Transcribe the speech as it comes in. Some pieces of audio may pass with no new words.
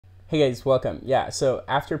Hey guys, welcome. Yeah, so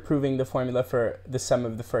after proving the formula for the sum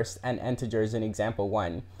of the first n integers in example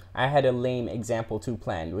 1, I had a lame example 2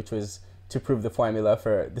 planned, which was to prove the formula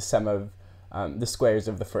for the sum of the squares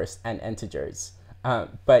of the first n integers.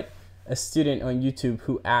 But a student on YouTube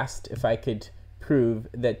who asked if I could prove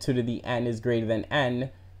that 2 to the n is greater than n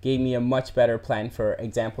gave me a much better plan for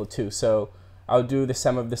example 2. So I'll do the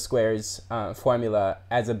sum of the squares formula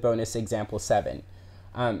as a bonus example 7.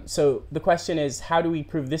 So the question is, how do we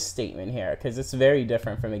prove this statement here? Because it's very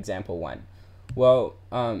different from example 1. Well,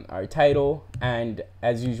 our title, and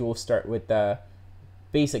as usual, start with the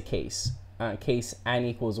basic case, case n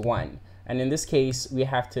equals 1. And in this case, we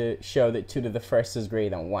have to show that 2 to the first is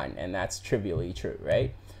greater than 1, and that's trivially true,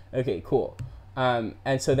 right? Okay, cool.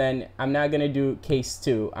 And so then I'm not going to do case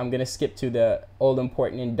 2. I'm going to skip to the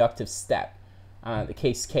all-important inductive step, the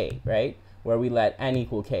case k, right? Where we let n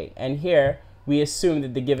equal k. And here, we assume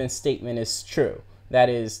that the given statement is true. That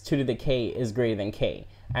is, 2 to the k is greater than k.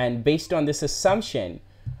 And based on this assumption,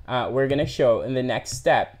 we're going to show in the next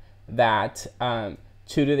step that 2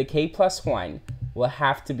 to the k plus 1 will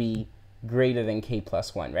have to be greater than k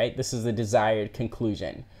plus 1, right? This is the desired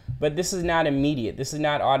conclusion. But this is not immediate. This is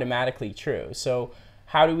not automatically true. So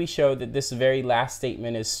how do we show that this very last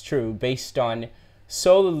statement is true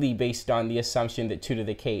solely based on the assumption that 2 to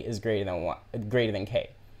the k is greater than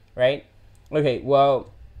k, right? Okay,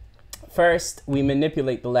 well, first we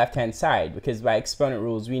manipulate the left-hand side, because by exponent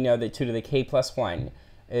rules we know that 2 to the k plus 1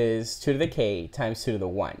 is 2 to the k times 2 to the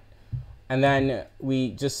 1. And then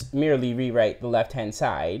we just merely rewrite the left-hand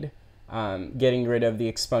side, getting rid of the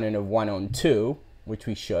exponent of 1 on 2, which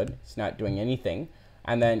we should. It's not doing anything.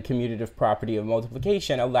 And then commutative property of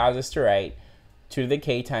multiplication allows us to write 2 to the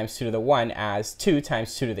k times 2 to the 1 as 2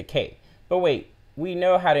 times 2 to the k. But wait, we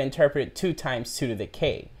know how to interpret 2 times 2 to the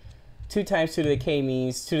k. 2 times 2 to the k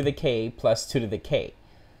means 2 to the k plus 2 to the k.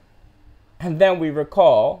 And then we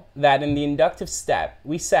recall that in the inductive step,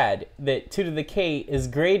 we said that 2 to the k is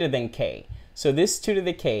greater than k. So this 2 to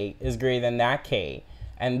the k is greater than that k,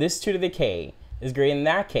 and this 2 to the k is greater than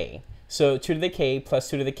that k. So 2 to the k plus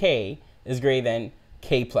 2 to the k is greater than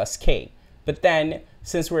k plus k. But then,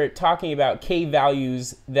 since we're talking about k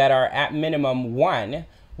values that are at minimum 1,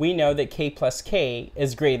 we know that k plus k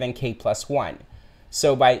is greater than k plus 1.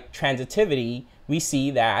 So by transitivity, we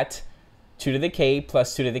see that 2 to the k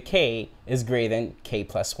plus 2 to the k is greater than k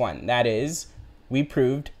plus 1. That is, we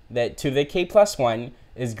proved that 2 to the k plus 1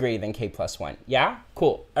 is greater than k plus 1. Yeah?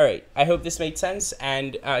 Cool. All right. I hope this made sense,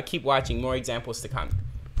 and keep watching. More examples to come.